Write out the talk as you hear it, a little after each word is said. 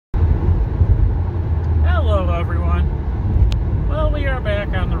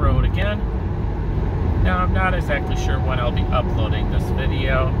Now, I'm not exactly sure when I'll be uploading this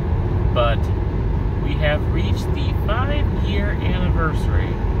video, but we have reached the 5-year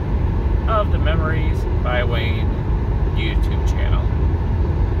anniversary of the Memories by Wayne YouTube channel.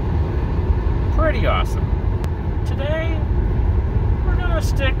 Pretty awesome. Today, we're gonna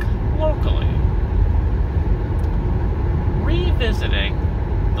stick locally, revisiting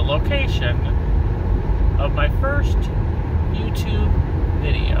the location of my first YouTube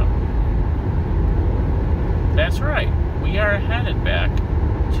video. That's right, we are headed back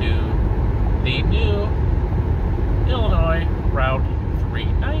to the new Illinois Route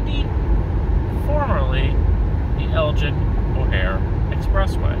 390, formerly the Elgin O'Hare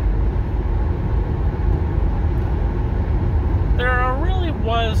Expressway. There really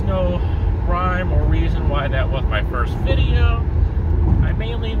was no rhyme or reason why that was my first video. I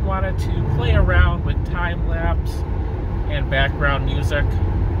mainly wanted to play around with time-lapse and background music,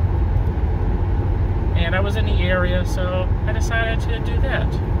 and I was in the area, so I decided to do that.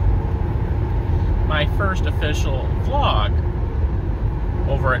 My first official vlog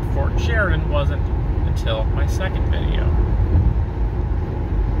over at Fort Sheridan wasn't until my second video.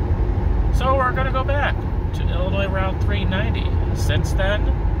 So we're gonna go back to Illinois Route 390. Since then,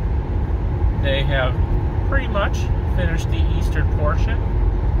 they have pretty much finished the eastern portion,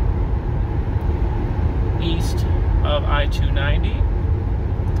 east of I-290.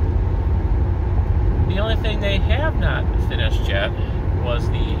 The only thing they have not finished yet was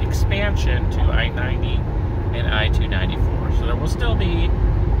the expansion to I-90 and I-294. So there will still be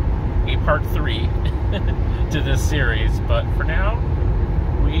a part 3 to this series, but for now,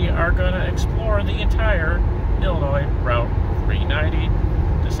 we are going to explore the entire Illinois Route 390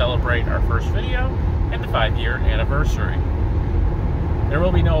 to celebrate our first video and the 5-year anniversary. There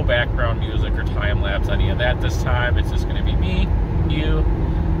will be no background music or time-lapse, any of that this time. It's just going to be me, you,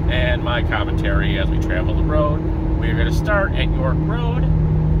 and my commentary as we travel the road. We're going to start at York Road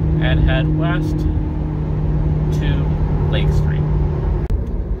and head west to Lake Street.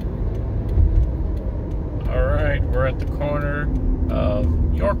 Alright, we're at the corner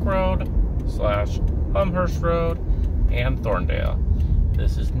of York Road / Elmhurst Road and Thorndale.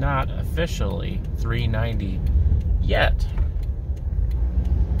 This is not officially 390 yet.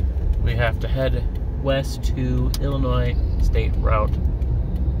 We have to head west to Illinois State Route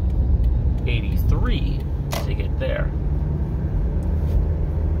 83 to get there.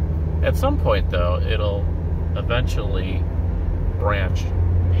 At some point, though, it'll eventually branch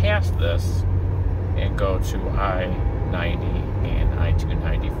past this and go to I-90 and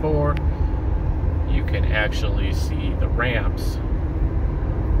I-294. You can actually see the ramps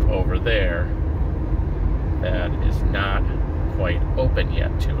over there that is not quite open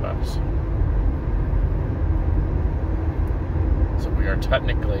yet to us. So we are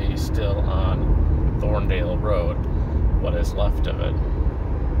technically still on Thorndale Road, what is left of it.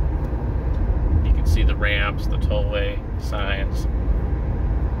 You can see the ramps, the tollway signs,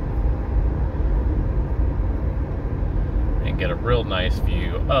 and get a real nice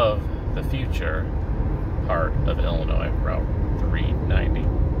view of the future part of Illinois Route 390.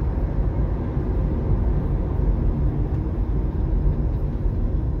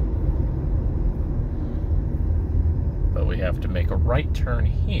 But we have to make a right turn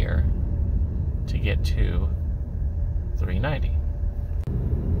here to get to 390.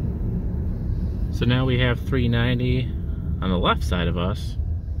 So now we have 390 on the left side of us,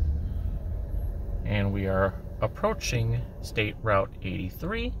 and we are approaching State Route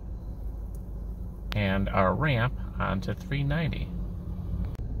 83 and our ramp onto 390.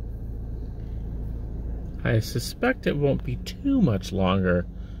 I suspect it won't be too much longer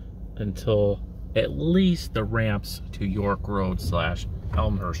until at least the ramps to York Road /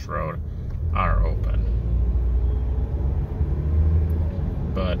 Elmhurst Road are open.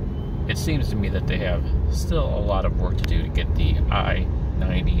 But it seems to me that they have still a lot of work to do to get the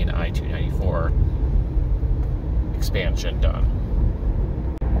I-90 and I-294 expansion done.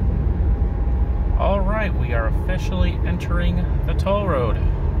 Alright, we are officially entering the toll road.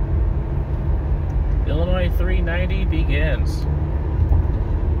 Illinois 390 begins.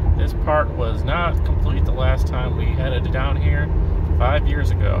 This part was not complete the last time we headed down here 5 years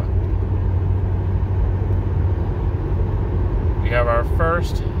ago. We have our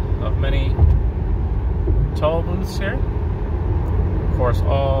first of many toll booths here. Of course,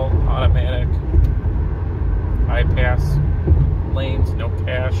 all automatic, high pass lanes, no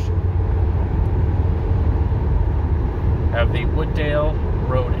cash. Have the Wooddale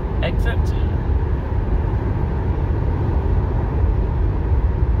Road exit.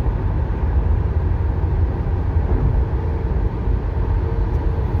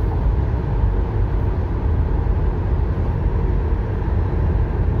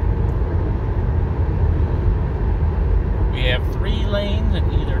 lanes in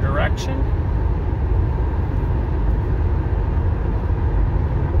either direction.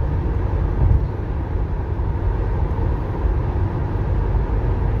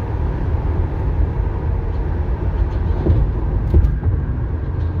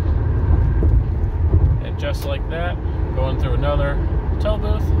 And just like that, going through another toll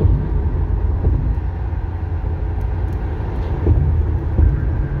booth.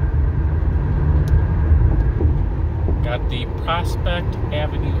 Got the Prospect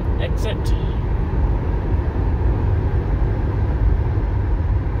Avenue exit.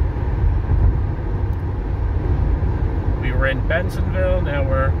 We were in Bensenville, now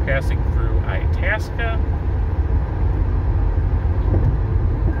we're passing through Itasca.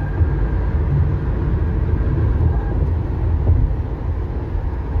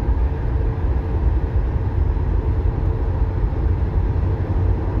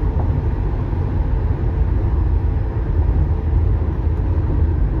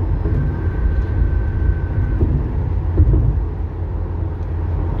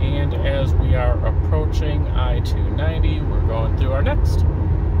 Approaching I-290, we're going through our next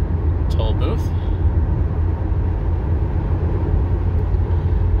toll booth.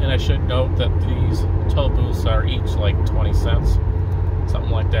 And I should note that these toll booths are each like 20 cents,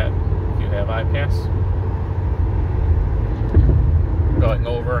 something like that, if you have iPass. Going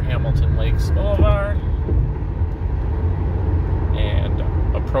over Hamilton Lakes Boulevard and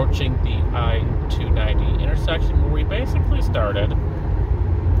approaching the I-290 intersection where we basically started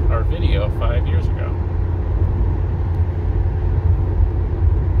our video 5 years ago.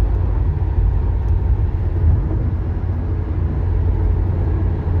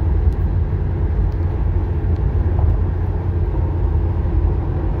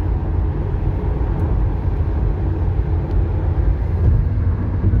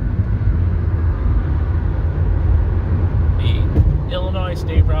 The Illinois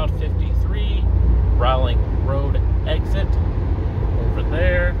State Route 53 Rowling Road exit over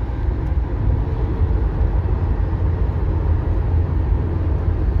there.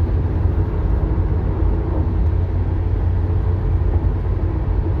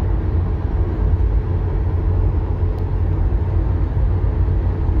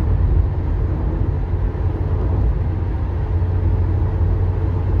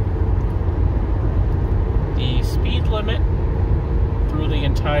 The speed limit through the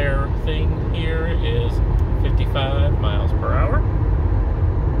entire thing here is 55 miles per hour.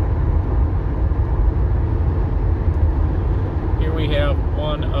 Here we have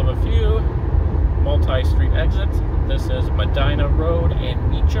one of a few multi-street exits. This is Medina Road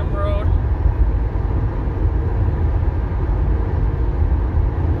and Meacham Road.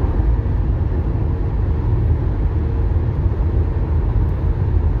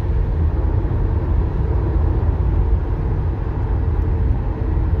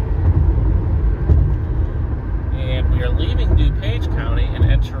 And we are leaving DuPage County and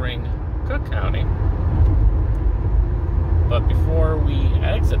entering Cook County. But before we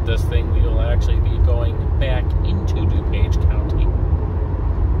exit this thing, we will actually be going back into DuPage County.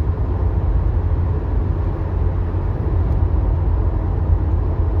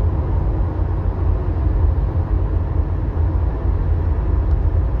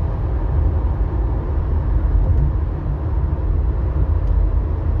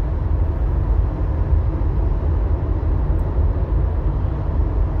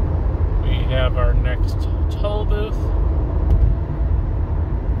 We have our next toll booth.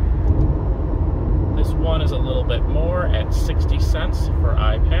 This one is a little bit more at 60 cents for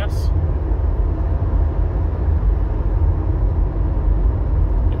iPass.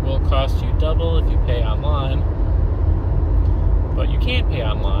 It will cost you double if you pay online, but you can't pay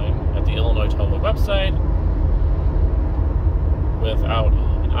online at the Illinois Tollway website without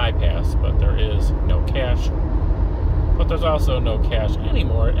an iPass, but there is no cash. But there's also no cash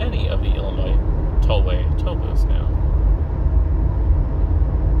anymore at any of the Illinois Tollway toll booths now.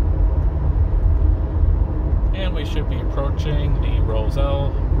 And we should be approaching the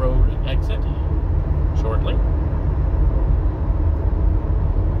Roselle Road exit shortly.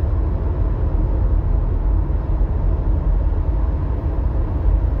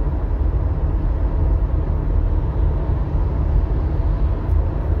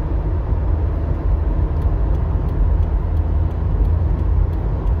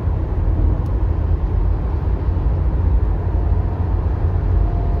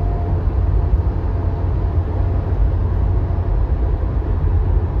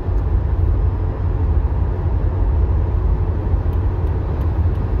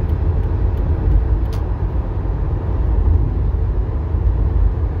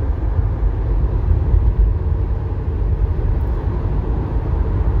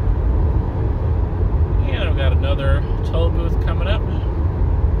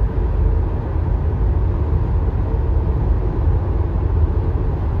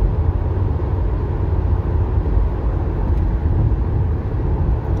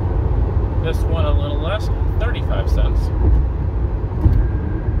 this one a little less, 35 cents.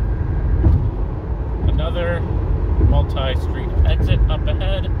 Another multi-street exit up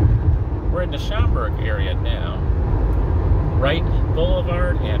ahead. We're in the Schaumburg area now. Wright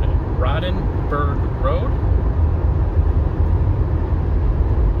Boulevard and Rodenburg Road.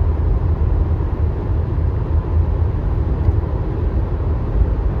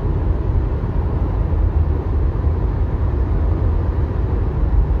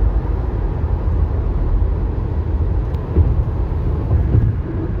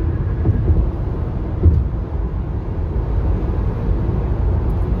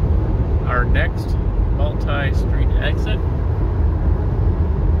 Our next multi-street exit,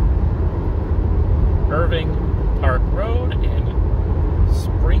 Irving Park Road and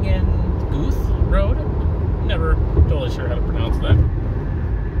Springenguth Road. Never totally sure how to pronounce that.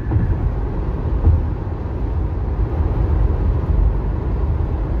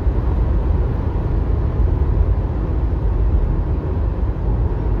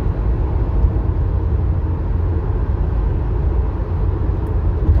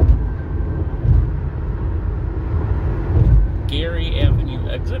 Gary Avenue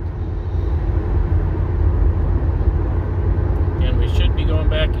exit. And we should be going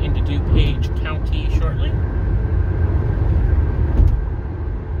back into DuPage County shortly.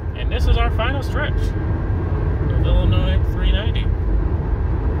 And this is our final stretch of Illinois 390.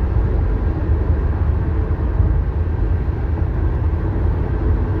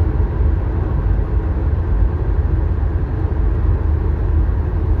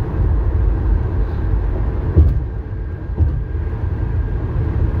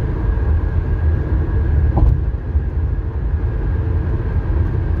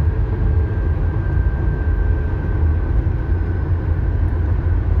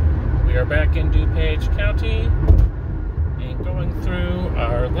 Back in DuPage County and going through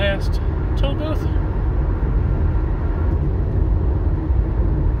our last toll booth.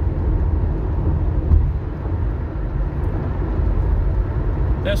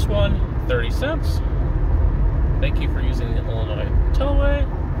 This one, 30 cents. Thank you for using the Illinois Tollway.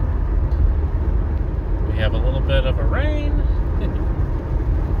 We have a little bit of a rain.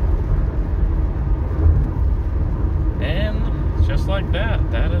 And just like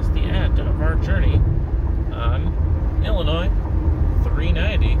that, that is the end of our journey on Illinois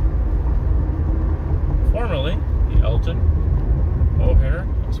 390, formerly the Elgin O'Hare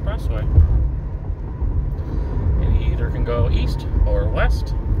Expressway. And you either can go east or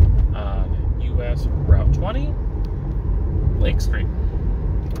west on US Route 20, Lake Street.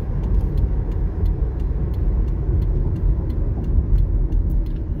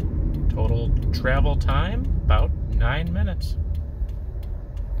 Total travel time, about 9 minutes.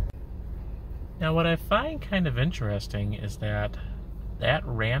 Now what I find kind of interesting is that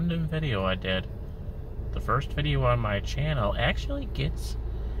random video I did, the first video on my channel, actually gets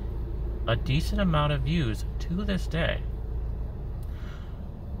a decent amount of views to this day.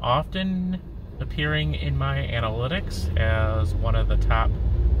 Often appearing in my analytics as one of the top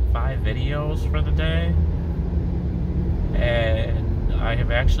 5 videos for the day. And I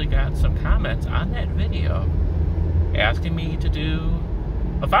have actually got some comments on that video asking me to do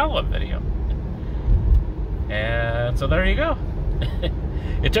a follow-up video. And so there you go.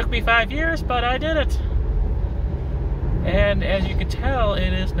 It took me 5 years, but I did it. And as you can tell,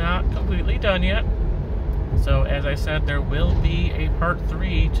 it is not completely done yet. So as I said, there will be a part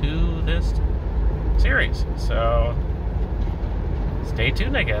 3 to this series. So stay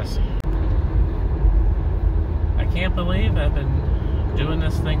tuned, I guess. I can't believe I've been doing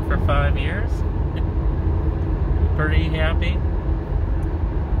this thing for 5 years. Pretty happy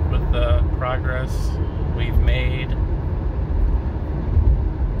with the progress we've made,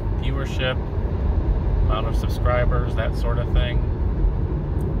 viewership, amount of subscribers, that sort of thing.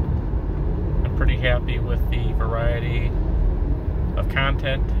 I'm pretty happy with the variety of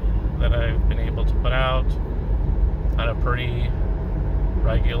content that I've been able to put out on a pretty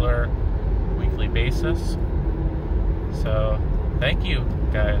regular weekly basis. So thank you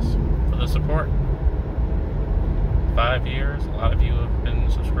guys for the support. 5 years, a lot of you have been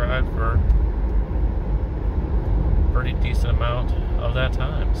subscribed for a pretty decent amount of that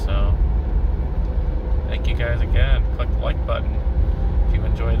time. So thank you guys again. Click the like button if you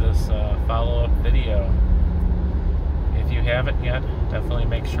enjoy this follow-up video. If you haven't yet, definitely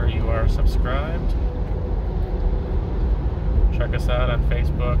make sure you are subscribed. Check us out on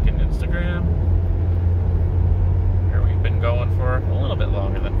Facebook and Instagram, where we've been going for a little bit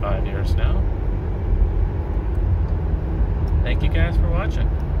longer than 5 years now. Thank you guys for watching.